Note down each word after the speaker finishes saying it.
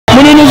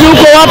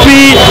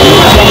wapi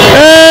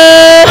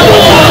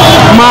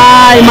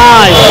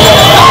my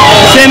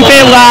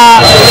Sempebwa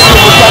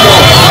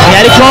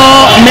yaliko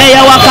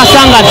meya wa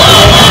Kasangati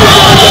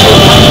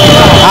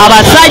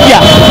abasajja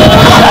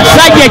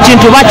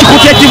ekintu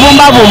bakikutte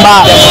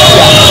kibumbabumba.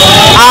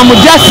 I'm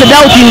just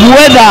doubting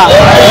whether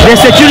the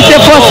security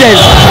forces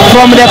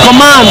from the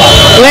command,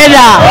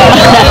 whether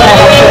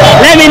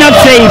let me not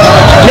say it,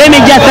 let me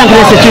just thank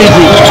the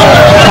security.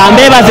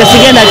 Kambeba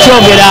zesigenda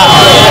kyogera,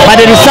 but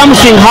there is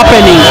something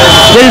happening,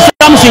 there is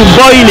something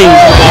boiling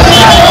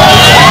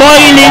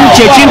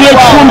kyekintu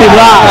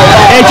ekifumbibwa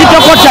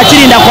ekitokota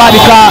kirinda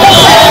kwabika.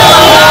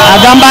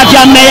 Agamba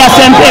atya meya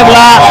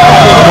Sempebwa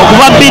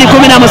okuva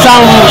 2017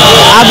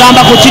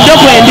 agamba ku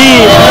kiddoko endi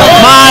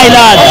my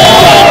lord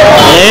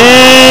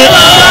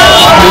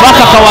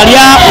mubaka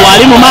Kawalya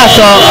wali mu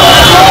maaso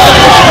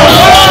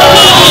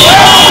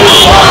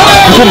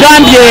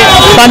nkugambye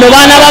bano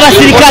baana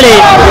b'abasirikale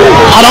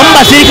abamu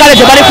basirikale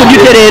tebali ku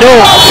duty leero.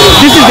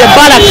 This is the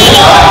barrack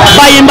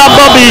bayimba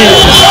Bobi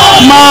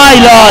my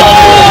lord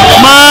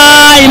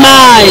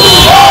my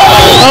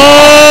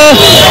oh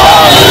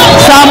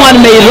someone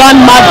may run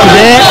mad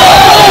today.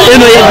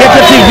 Eno ye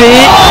Geto TV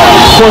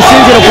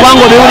kusinzira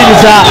kubanga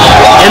obiwuliriza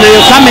eno ye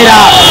kamera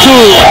 2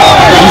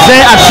 nze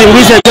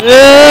asingize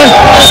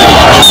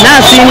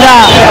nasinga.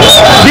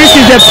 This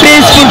is a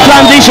peaceful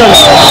transition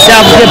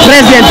that the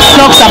president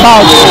talks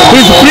about.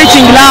 He's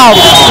preaching love.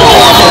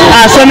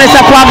 Asomesa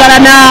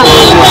kwagalana.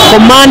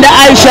 Komanda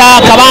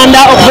Aisha Kabanda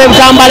okuva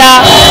Kampala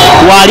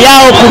wali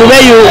awo ku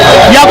Lubeyu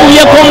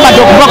yakubye combat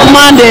okuva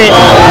kumande.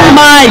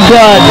 My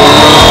God,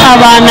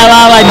 abaana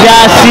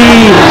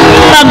b'abajasi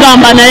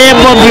bagamba naye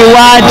Bobi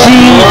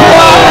waki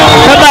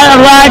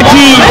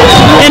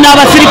eno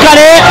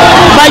abasirikale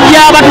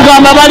bajja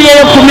batugamba bali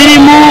eyo ku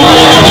mirimu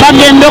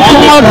bagenda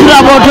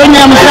okumotulaba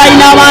otonya musayi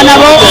n'abaana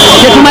bo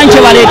tetumanyi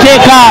kye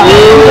baleteeka.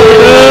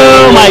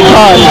 Oh my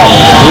God.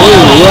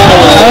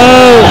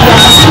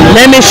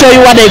 Let me show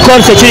you what they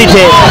call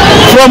security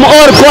from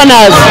all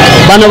corners.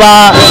 Bano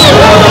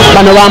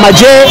ba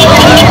maje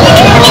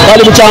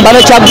bali mu kyambalo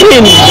kya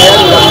green.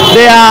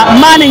 They are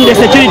manning the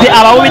security.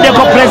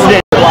 Abawubideko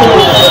president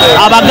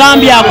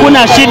abagambia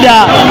hakuna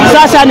shida,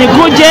 sasa ni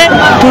kuje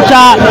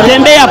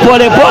tutatembea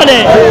pole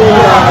pole.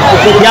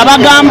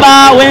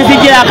 Yabagamba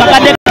wenzijira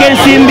akakade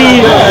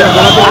kensimbi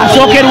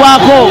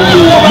asokerwako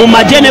mu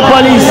majene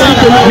police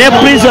ne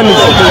prisons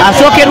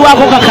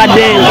asokerwako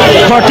kakade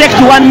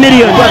protect 1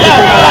 million.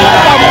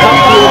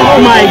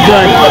 My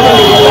God,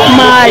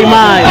 my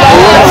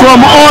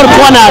from all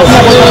corners.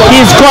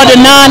 He's called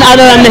none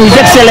other than His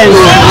Excellency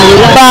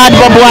Bad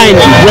Bob Wine.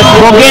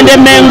 Bogende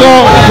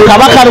Mengo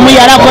Kabaka Rumi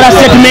yarakola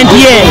statement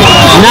ye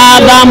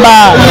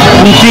n'agamba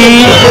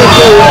nti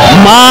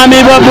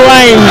Mami Bob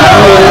Wine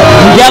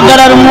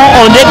njagala lumu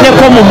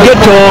ondeteko mu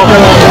ghetto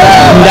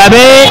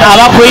ndabe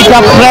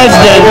abakuyita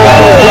president.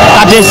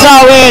 Kati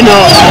essaawa eno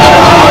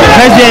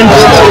President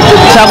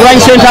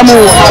Kyagulanyi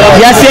Ssentamu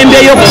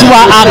yasembeyo okukuba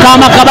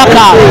akaama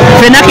kabaka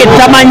fenake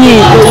tamanyi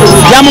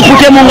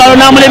yamukute mu ngalo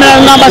n'amulemera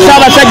ngamba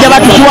Ssaabasajja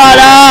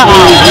batutwala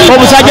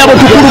obusajja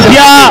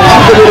butukulupya.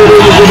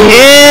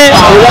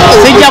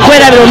 Sijja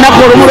kwerabira olunaku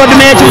olumu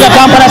roadmate ga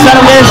Kampala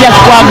Salongensi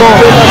yakikwago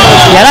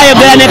yali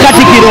ayogera ne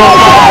Katikkiro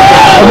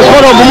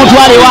omukolo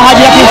ogumutwala ewa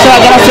Hajji Kibuga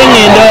Kye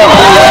Kasese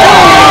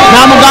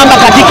n'amugamba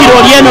Katikkiro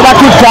oli eno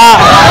batutta.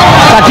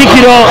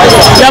 Katikkiro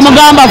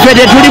yamugamba ffe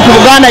tetuli ku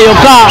Buganda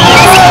yokka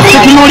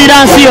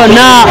tutunuulira nsi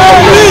yonna,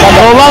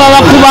 oba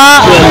babakuba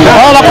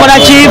oba bakola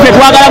ki ffe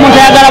twagala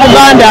mutayagala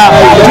Buganda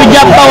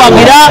tujja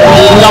kubawagira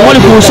nga muli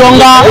ku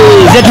nsonga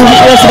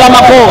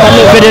zetwesigamako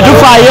ffe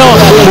tetufaayo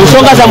mu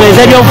nsonga zammwe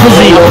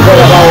ez'ebyobufuzi.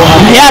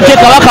 Naye ate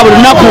Kabaka buli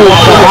lunaku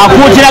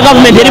akuutira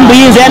gavumenti eri mu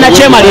buyinza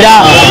yanakyemalira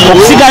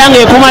okusigala nga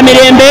ekuuma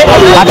mirembe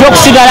ate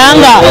okusigala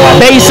nga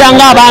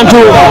beeyisanga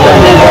abantu.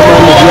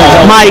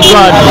 My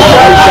God,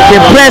 the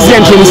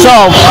president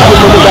himself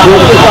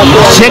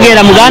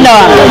Shegera Muganda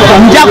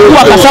nja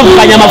kuwa Kasavu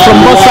Kanyama from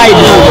both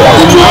sides,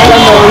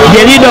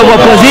 the leader of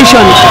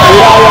opposition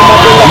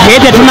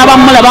yete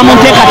tunabamula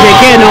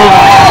bamunteekateeka eno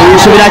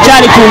nsubira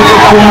kyali ku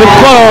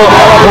mikolo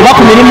oba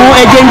ku mirimu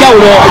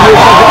egy'enjawulo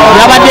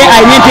nabadde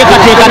alina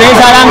enteekateeka naye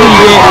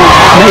zaalangirire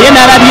naye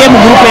nalabye mu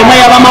gurupu emu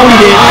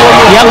y'abamawulire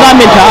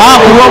yagambye nti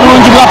ku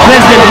lw'obulungi bwa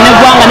president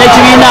n'eggwanga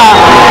n'ekibiina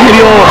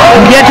ebyo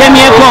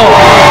mbyetemyeko.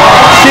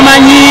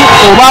 Simanyi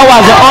oba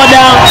was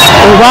order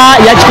oba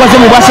yakikoze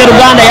mu bwa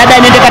Sseruganda yadde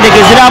alina enteekateeka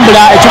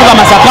ezirambula ekibuga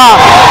Masaka.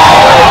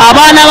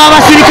 Abaana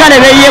b'abasirikale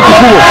beeyiye ku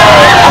kkubo,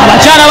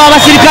 abakyala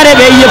b'abasirikale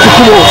beeyiye ku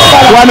kkubo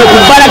wano ku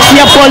barracks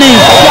ya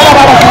police.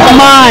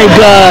 My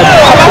God,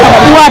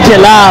 what a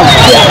love,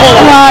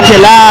 what a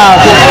love.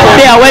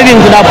 They are waving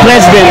to the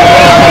president.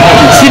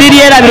 Siriri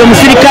erabira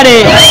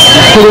omusirikale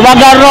ku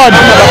Lubaga road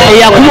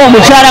eyakuba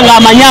omukyala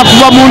ng'amanyi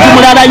akuba muntu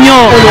mulala nnyo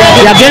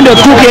yagenda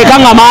otuuka eka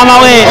nga maama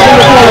we.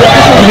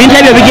 Ebintu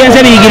ebyo bigenze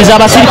biyigiriza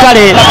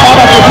abasirikale.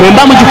 Bwe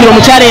mba mujjukira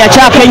omukyala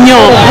eyakyaka ennyo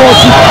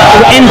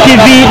ku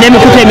NTV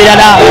n'emikutu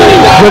emirala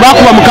bwe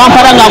bakuba mu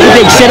Kampala ng'akutte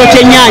ekisero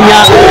ky'ennyaanya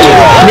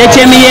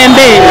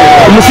n'eky'emiyembe,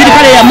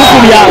 omusirikale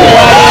yamukubya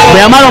bwe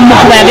yamala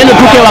omukuba yagenda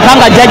otuuka ewaka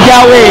nga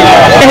jjajjaawe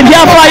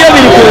ebyafaayo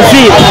biri ku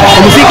nsi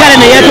omusirikale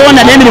ne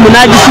yeetonda n'emirimu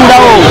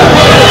n'agisuulawo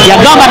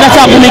yagamba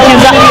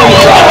tasaagumikiza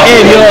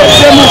ebyo.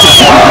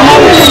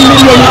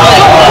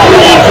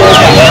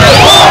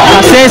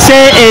 Kasese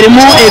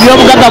erimu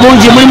ebyobugagga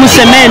bungi, mulimu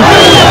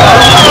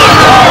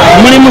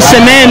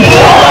sementi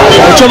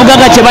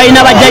ekyobugagga kye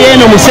balina bajjayo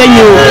eno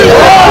musenyu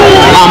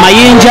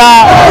amayinja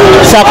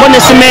saako ne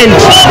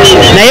sementi.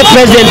 Naye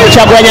pulezidenti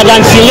Kyagulanyi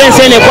nti singa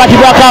ensi eno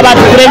ekwatibwako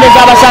abantu kulembeza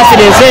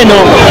abasaasira ensi eno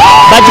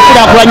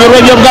bagikulaakulanya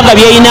olw'ebyobugagga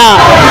byeyina.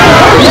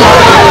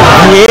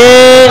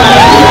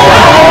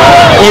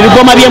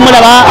 Ebigoma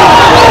byemulaba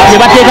bye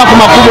bateeka ku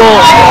makubo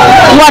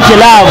kwate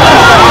laavu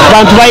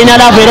bantu balina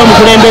laavu era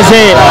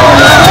omukulembeze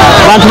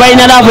bantu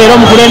balina laavu era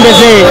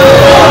omukulembeze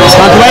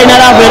bantu balina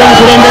laavu era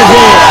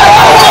omukulembeze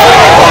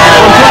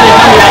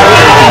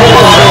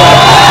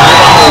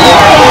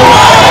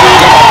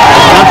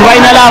bantu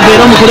balina laavu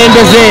era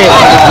omukulembeze.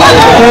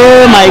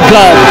 Oh my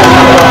God,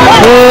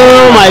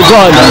 oh my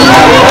God,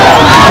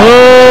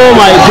 oh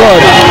my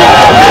God,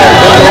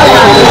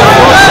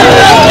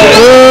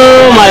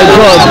 oh my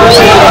God.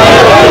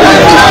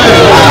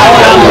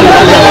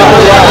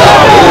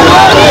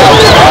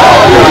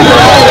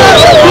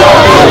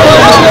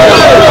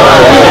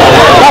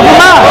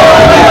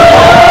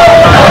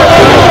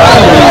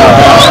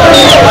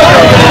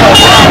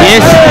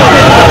 Yes,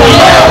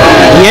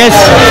 yes,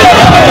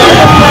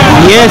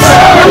 yes,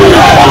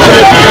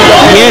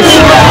 yes,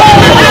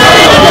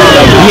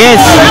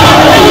 yes,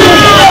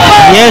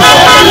 yes.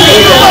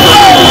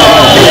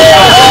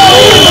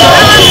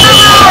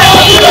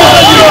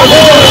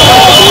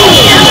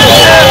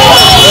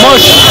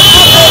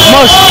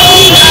 Mosh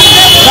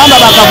gamba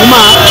bakavuma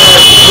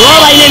oba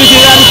balina ebintu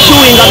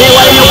byabituwe nga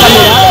beewala nnyo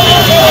kamera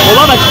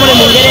oba bakikole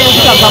mu ngeri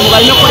enzikakamu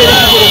balina okukolera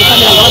ekigere mu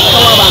kamera nga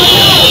basikawo abantu.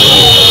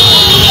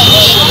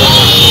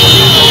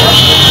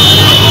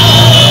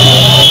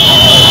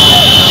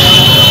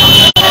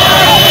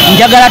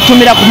 Njagala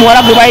tumira ku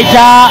muwala gwe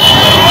bayita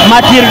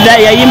Matilda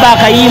yayimba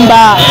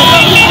akayimba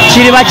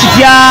kiriba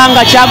kitya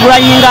nga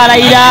Kyagulanyi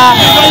ng'alayira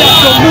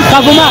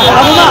kavuma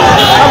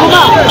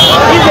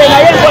ize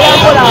naye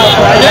mpolampola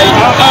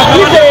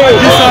ize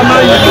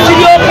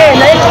kiryoke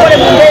naye kikole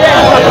mu mbeera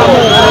enzikakamu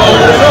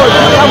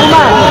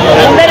kavuma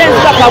mu mbeera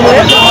enzikakamu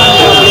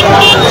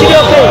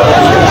kiryoke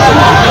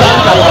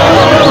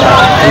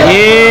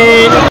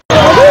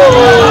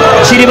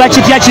kiriba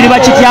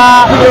kitya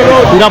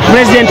nga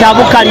pulezidenti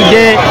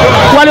abukalidde.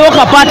 Waliwo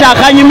kapaata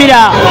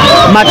akanyumira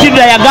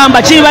Matilda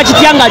yagamba kiriba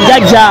kitya nga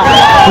jjajja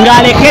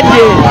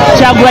ng'alekedde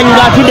Kyagulanyi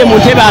ng'atudde mu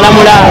ntebe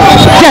alamula.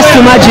 Just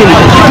imagine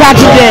that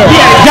day,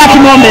 that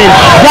moment,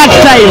 that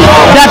time,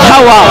 that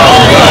hour.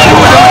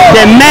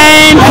 The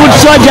main foot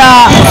soldier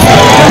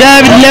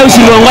David Lewis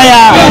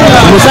Longaya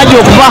musajja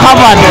okuva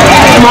Harvard.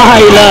 My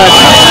Lord,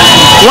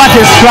 what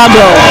a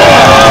struggle,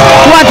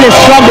 what a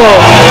struggle.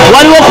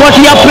 Waliwo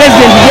kooti ya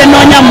pulezidenti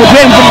gyenoonya mu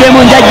mutwe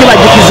envuddemu njajje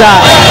bajikiza.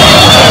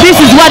 This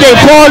is what they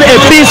call a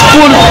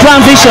peaceful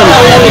transition.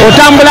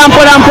 Otambula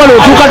mpola mpola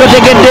otuuka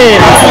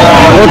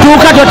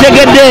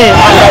totegedde.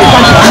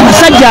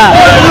 Abasajja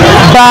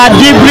ba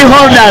degree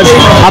holders,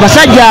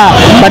 abasajja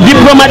ba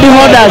diplomat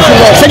holders,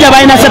 abasajja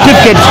balina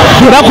certificate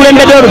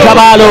bakulembedde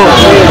olutabaalo.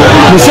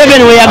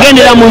 Museveni we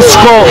yagendera mu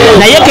nsiko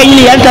naye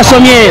kenyini yali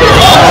tasomye.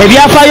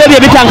 Ebyafaayo bye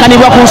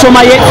bitankanibwa ku nsoma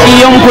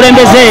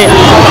y'omukulembeze.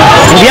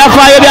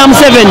 Ebyafaayo bya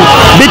Museveni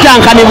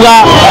bitankanibwa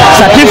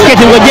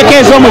certificate ng'ogyeko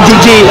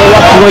ez'omujiji,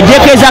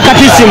 ng'ogyeko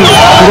ez'akatisimu,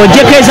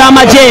 ng'ogyeko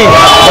ez'amagye.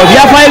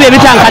 Ebyafaayo bye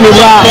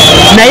bitankanibwa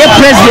naye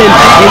president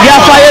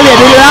ebyafaayo bye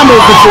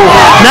birambukufu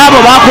n'abo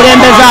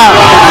bakulembeza.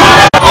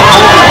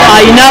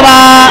 Ayina ba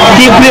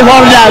degree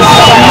holders,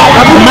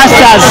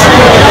 masters.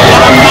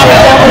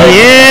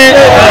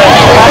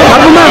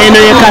 Eno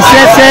ye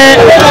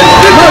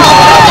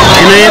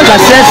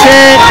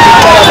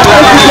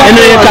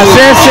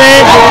Kasese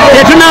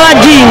tetunaba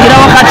giyingira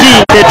wakati,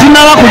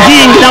 tetunaba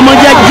kugiyingira,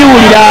 mujja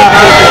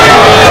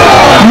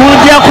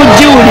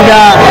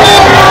kugiwulira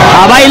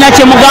abalina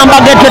kye mugamba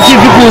Geto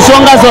TV ku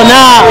nsonga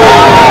zonna.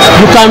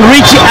 You can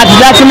reach at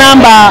that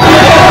number.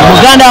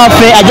 Muganda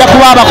waffe ajja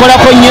kuba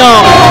abakolako nnyo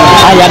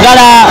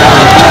ayagala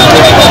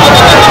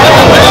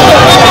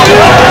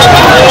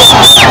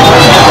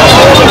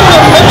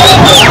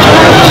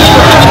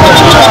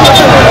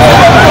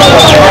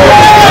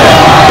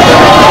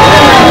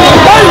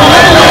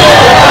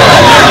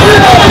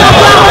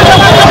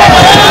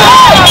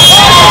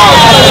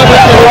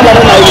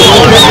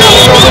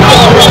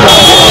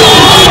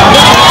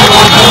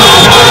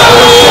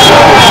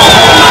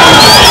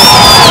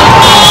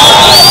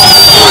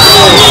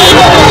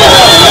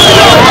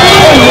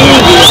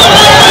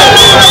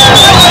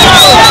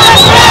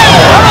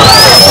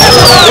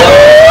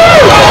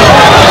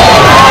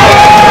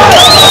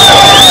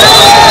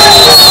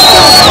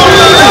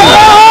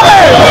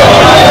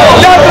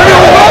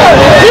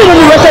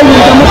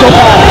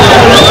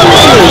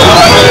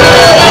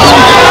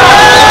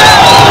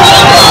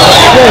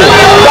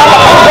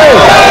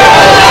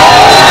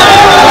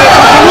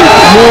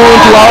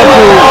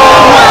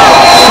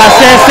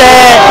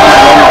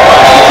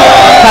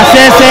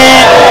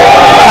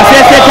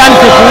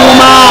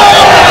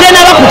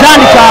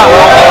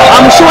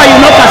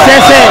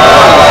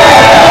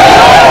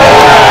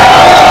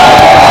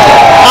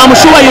I'm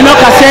sure you know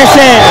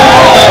Kasese.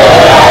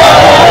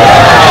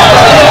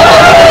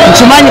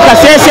 Mchimanyi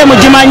Kasese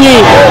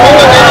mujimanyi.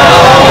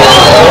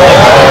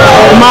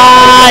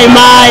 My.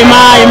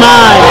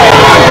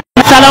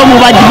 Salamu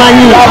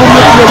bajimanyi.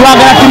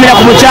 Twagala tumira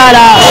ku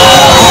mukyala.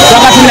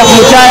 Twagatumira ku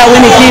mukyala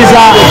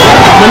winikiza.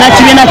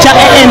 Munakibiina kya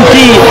ANP.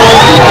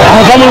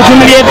 Ava mu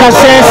lutumire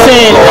Kasese.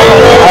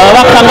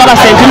 Bakanga ba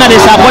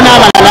centenaries ako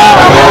n'abalala.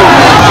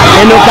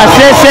 Eno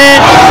Kasese.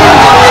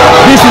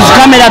 This is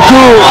camera 2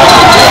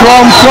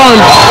 from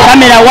front.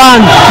 Camera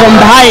 1 from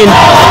behind.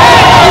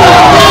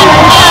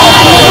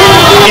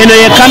 Eno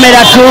ye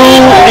camera 2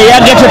 eya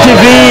Ghetto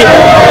TV.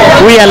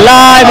 We are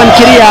live and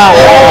clear.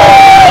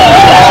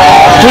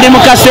 Tuli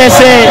mu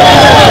Kasese.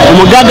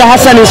 Omugaga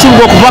Hassan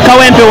Nsubuga okuva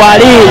Kawempe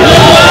wali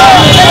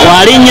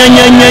nnyo.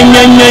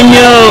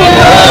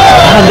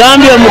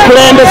 Agambye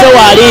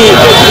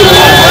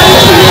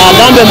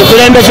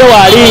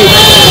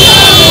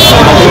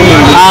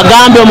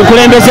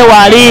omukulembeze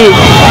wali.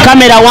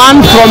 Camera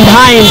 1 from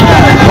behind,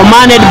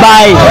 commanded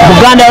by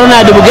Buganda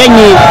Ronald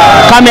Bugenyi.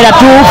 Camera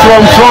 2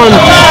 from front,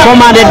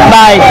 commanded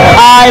by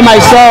I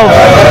myself.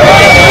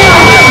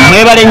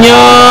 Mwebale nnyo.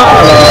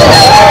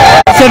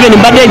 7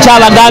 mbadde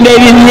nkyabagamba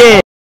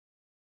ebinye.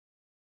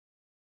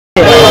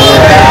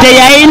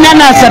 Teyayina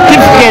na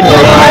certificate.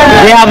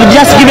 They have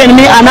just given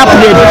me an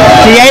update.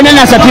 Teyayina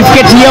na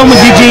certificate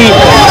y'omuzigi.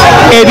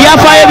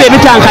 Ebyafaayo bye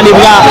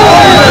bitankanibwa.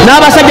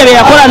 N'abasajja be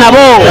yakola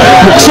nabo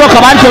mu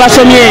kusooka bantu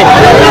basomye.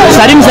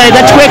 Salim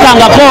Zaida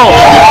kikwekangako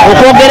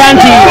okwogera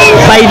nti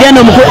Biden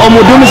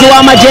omuduumizi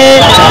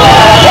w'amagye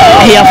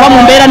yafa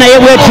mu mbeera naye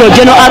bwetyo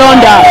General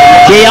Aronda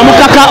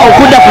yeyamukaka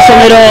okudda ku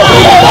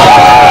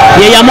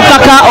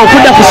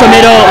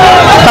ssomero.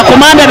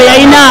 Bakomanda be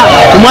yayina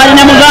omwali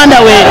ne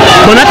muganda we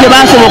bonna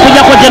tebasoma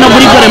okujjako General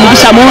Grigore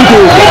Mugisha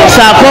Muntu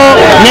saako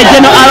ne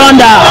General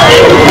Aronda.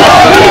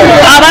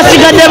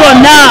 Abasigadde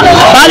bonna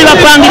baali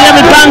bapangirira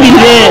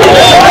bipangirire.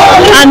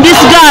 And this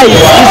guy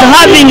is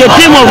having a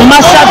team of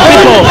master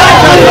people.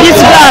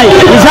 This guy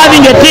is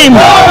having a team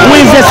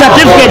with the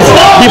certificates,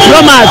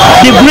 diplomas,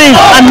 degrees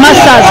and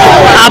masters.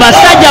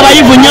 Abasajja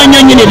abayivu nnyo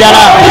nnyini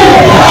ddala.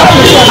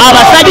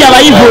 Abasajja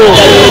abayivu.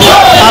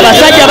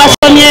 Abasajja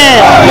basomye.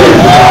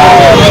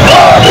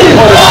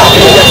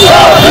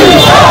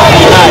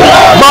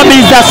 Bobi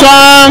is the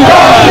song.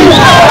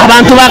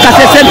 Abantu ba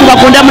Kasese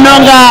tubakunda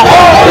munonga.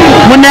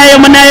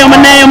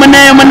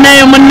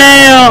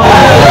 Muneyo.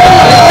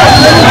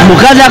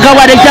 Mukazi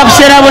akabwadde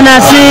kyakuseera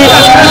bonasi.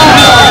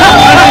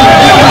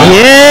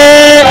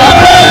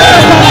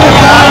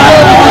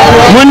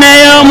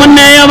 Muneyo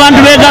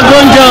bantu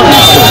b'Ekakonjo.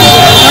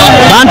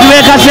 Bantu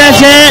b'e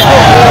Kasese.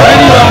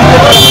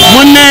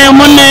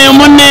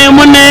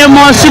 Muneyo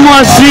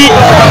mosi.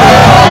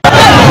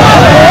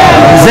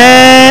 Ze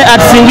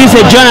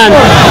atusingise Jonan.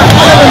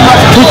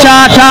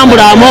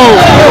 Tukyatambulamu.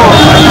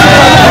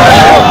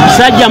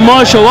 Musajja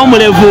Mosho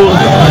w'omulevu.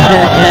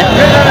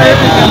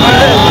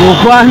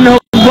 Mukwano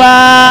gwa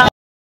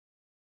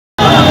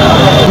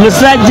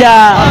musajja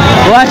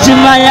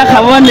wakimanya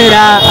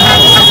kabonera.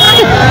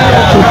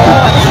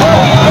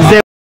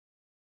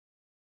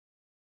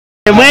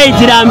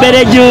 Mweyitira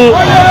Mbereju.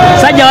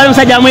 Sajja wali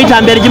musajja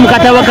amuyita Mbereju mu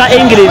katabo ka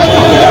English.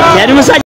 Yali musajja